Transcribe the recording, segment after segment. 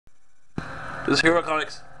This is Hero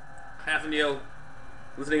Comics. Half Neo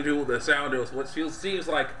listening to the sound of what seems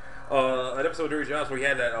like an episode of Dirty Jobs where he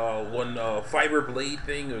had that one fiber blade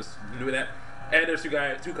thing. It was doing that, and there's two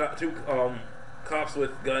cops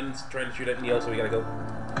with guns trying to shoot at Neo, so we gotta go.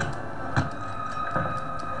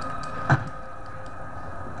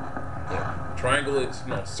 Triangle is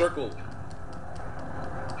circle.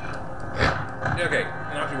 Okay,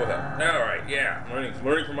 not too well. All right, yeah,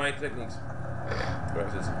 learning from my techniques.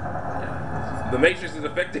 Yeah. The Matrix is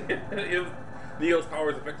affecting it. Neo's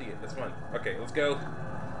power is affecting it. That's fun. Okay, let's go.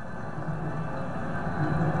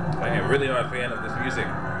 I am really not a fan of this music.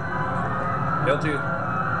 L2.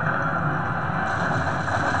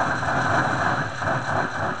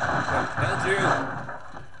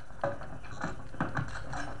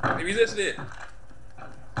 L2. He resisted it.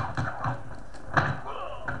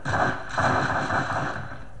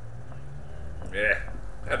 Yeah.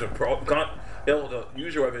 I have to to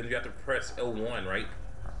use your weapon, you have to press L1, right?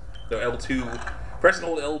 So L2. Press and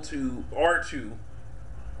hold L2, R2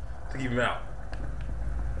 to keep him out.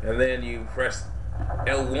 And then you press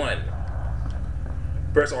L1.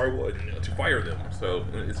 Press R1 to fire them. So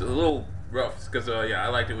it's a little rough because yeah, I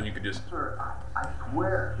liked it when you could just. Sir, I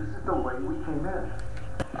swear this is the way we came in.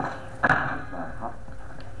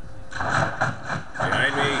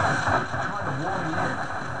 Behind me. Trying to warn me in.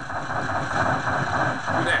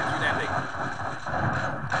 Do that thing.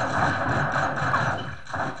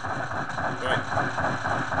 Right.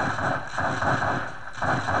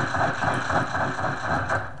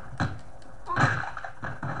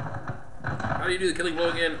 How do you do the killing blow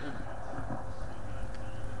again?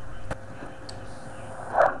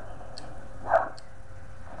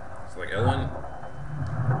 It's like L1.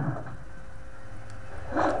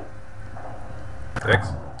 X?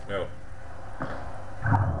 No.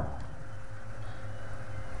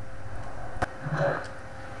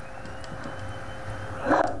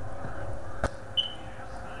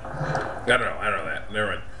 I don't know that. Never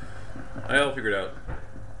mind. I'll figure it out.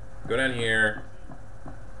 Go down here.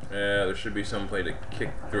 There should be some play to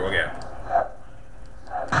kick through. Oh, yeah.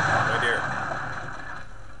 Right there.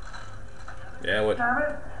 Yeah, what? Damn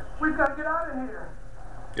it! We've got to get out of here.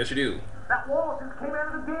 Yes, you do. That wall just came out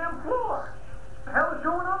of the damn floor. What the hell is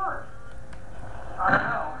going on? I don't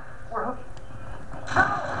know. We're hooked. No!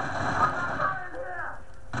 I'm not dying here!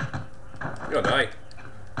 You'll die.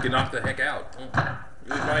 Get knocked the heck out.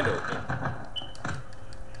 Really fine though.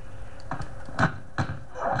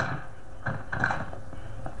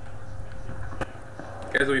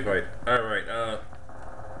 Guys, will be fine. Alright,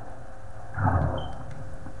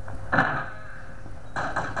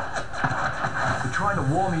 They're trying to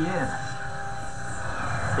wall me in.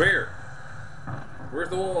 Where? Where's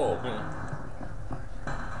the wall?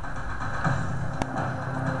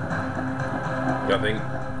 Nothing.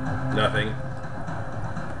 Nothing.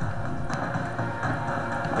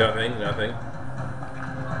 Nothing. Nothing.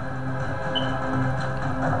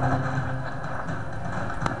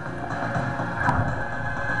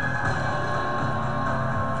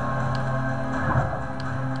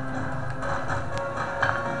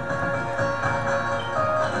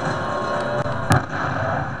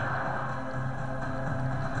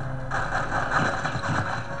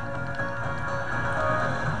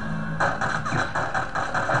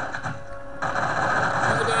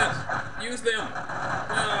 Use them!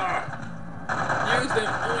 Use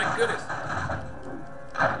them! Oh my goodness!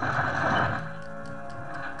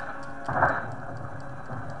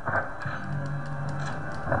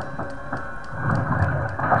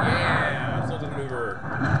 Yeah! Soldier maneuver!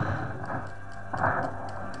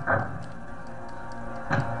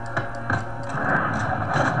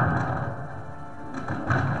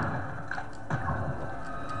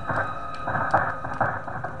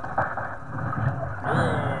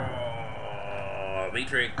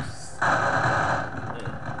 Matrix.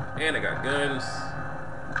 And I got guns.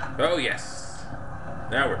 Oh yes.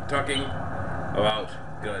 Now we're talking about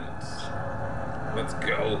guns. Let's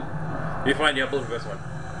go. You find the upload for this one.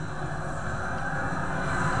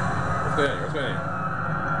 What's going on? What's going on?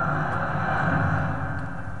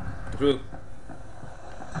 Who?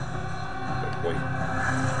 Oh boy.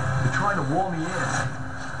 They're trying to wall me in.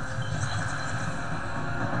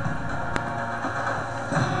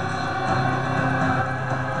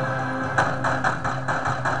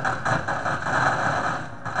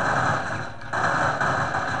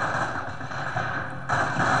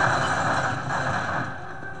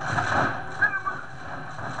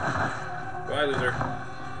 Bye, loser.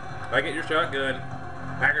 I get your shotgun.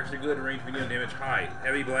 Accuracy good, range medium, damage high.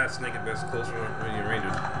 Heavy blast, snake and best close medium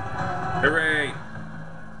ranges. Hooray!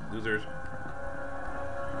 Losers.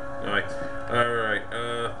 Alright.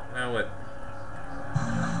 Now what?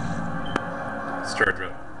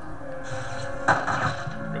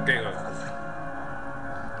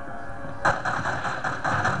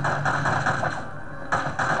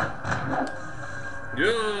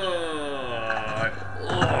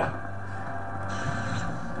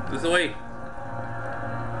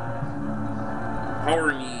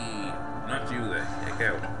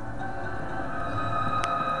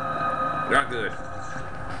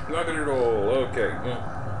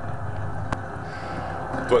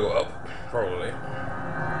 Do I go up? Probably.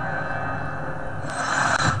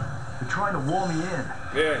 They're trying to wall me in.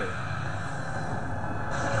 Yeah.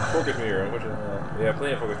 Focus mirror, which is yeah,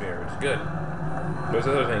 plenty of focus mirror, which is good. There's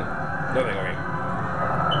the other thing. Nothing, okay.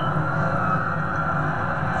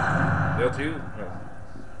 L2? No.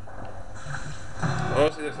 Oh,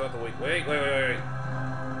 see, that's not the weak. Wait.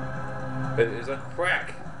 That is a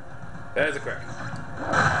crack. That is a crack.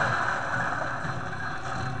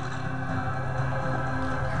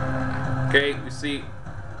 Okay, we see.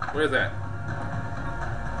 What is that?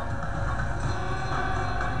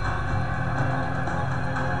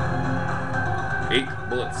 Eight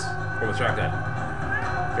bullets from a shotgun.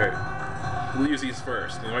 Okay. We'll use these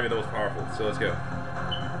first. They might be the most powerful, so let's go.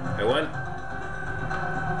 L1.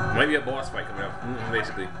 Might be a boss fight coming up,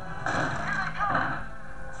 basically.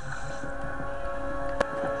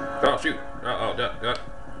 Oh, shoot. Duck.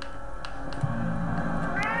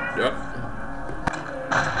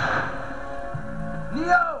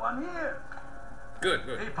 Neo, I'm here. Good.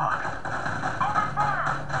 APOC.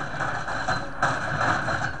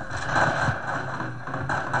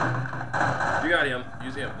 You got him.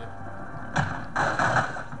 Use him.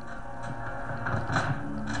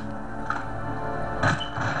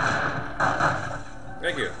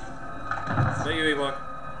 Thank you. Thank you, APOC.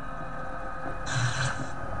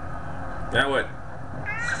 Now what?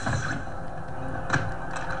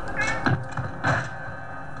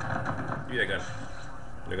 Give me that gun.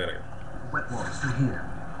 I got it. Wet walls through here.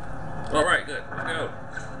 Alright, good. Let's go.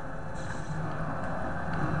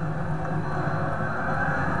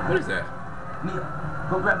 What is that? Neo,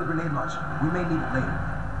 go grab the grenade launcher. We may need it later.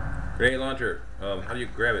 Grenade launcher. How do you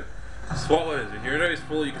grab it? Swap weapons. If your inventory is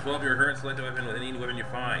full, you can swap your current selected weapon with any weapon you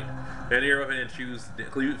find. Enter your weapon and choose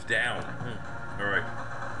down. Alright.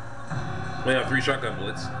 We have 3 shotgun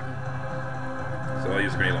bullets. So I'll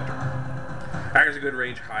use the grenade launcher. Accuracy, good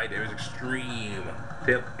range, high damage, extreme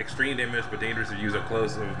damage, but dangerous if used up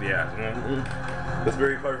close. Yeah. That's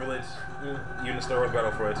very prevalent. Even in Star Wars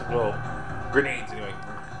Battlefront. Well, grenades anyway.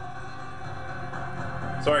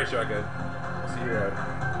 Sorry, shotgun. See you around.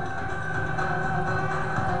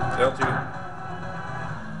 L2.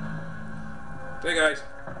 Hey guys.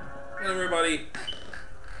 Hello everybody.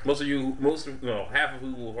 Half of who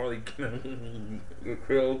will probably get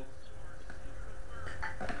killed.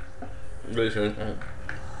 Really soon.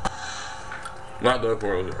 Not good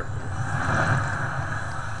for over there.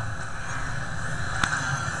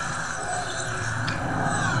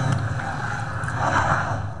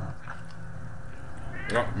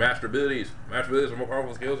 No, master abilities. Master abilities are more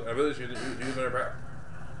powerful skills and abilities you use in their power.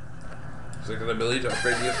 So the ability to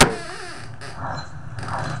upgrade the skill.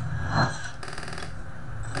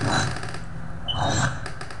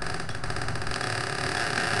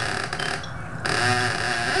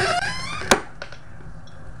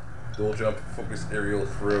 Dual jump, focus, aerial,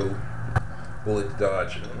 throw, bullet,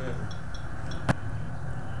 dodge.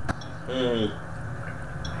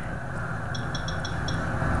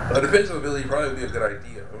 A defensive ability probably would be a good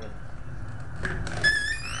idea.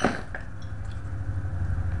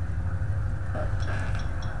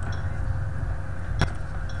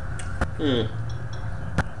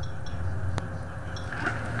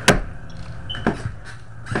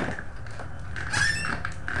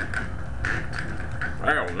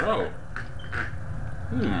 I don't know.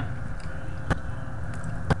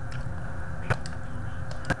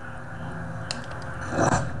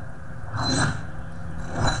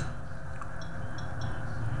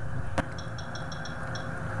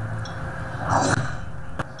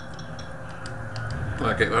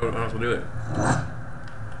 Okay, how am I supposed to do it?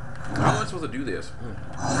 How am I supposed to do this?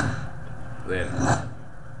 Then.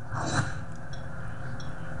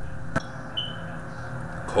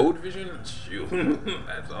 Code vision? Shoot.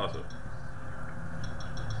 That's awesome.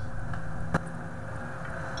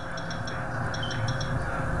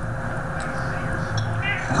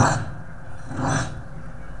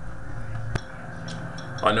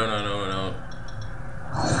 Oh, no.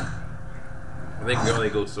 I think we only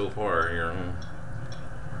go so far here.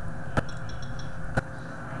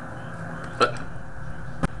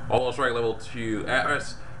 All strike level 2.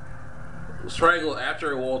 Triangle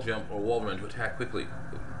after a wall jump or wall run to attack quickly.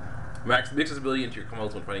 Max mixes ability into your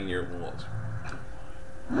combos when fighting near walls.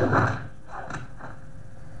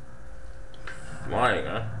 Flying,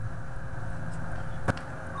 huh?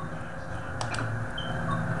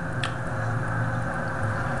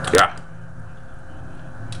 Yeah.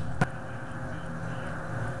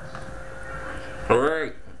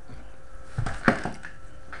 Alright.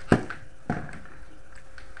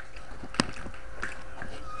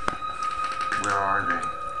 Where are they?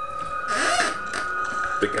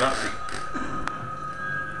 They cannot see.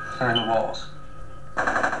 Turn the walls.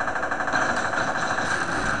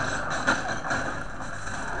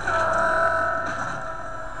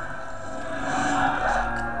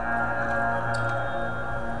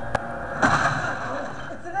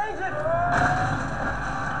 It's an agent!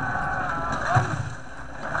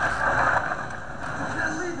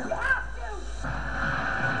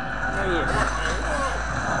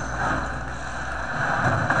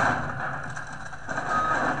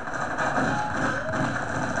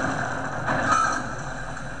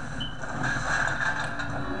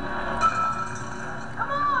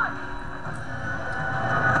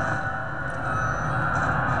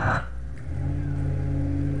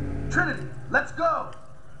 Trinity, let's go!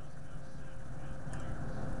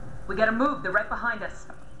 We gotta move. They're right behind us.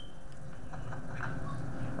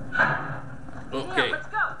 Okay. Yeah, let's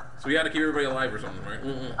go. So we gotta keep everybody alive or something, right?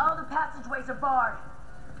 All the passageways are barred.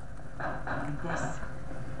 And this.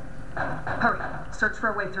 Hurry. Search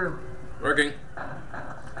for a way through. Working.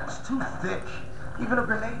 It's too thick. Even a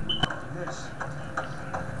grenade would go in this.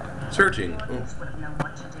 Searching. Audience would have known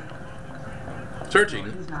what to do. Searching.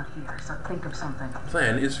 He's not here, so think of something.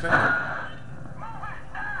 Plan is found.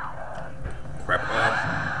 Crap off.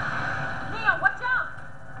 Neo, watch out!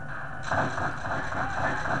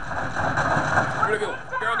 Where'd it go?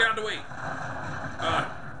 Girl, get out of the way.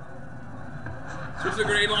 Switch to the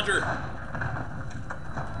grenade launcher.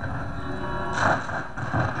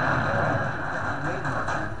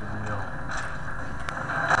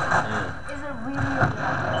 Is it really a good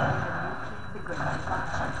idea to keep the grenade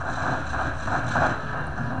launcher?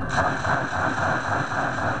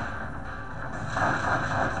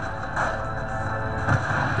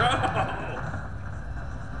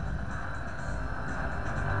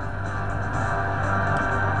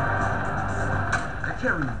 They're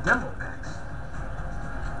carrying demo packs.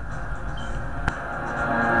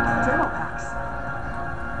 Demo packs.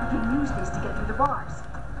 We can use these to get through the bars.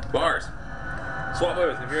 Bars. Swap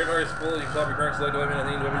weapons. If your inventory is full, you swap your current select weapon and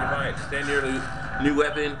the weapon you find. Stand near the new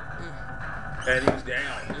weapon and use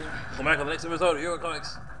down. Come back on the next episode of Hero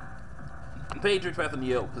Comics. Page Rich Path and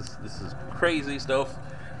Yale, because this is crazy stuff.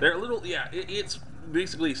 They're a little, yeah, it's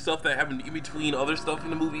basically stuff that happened in between other stuff in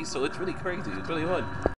the movie, so it's really crazy. It's really fun.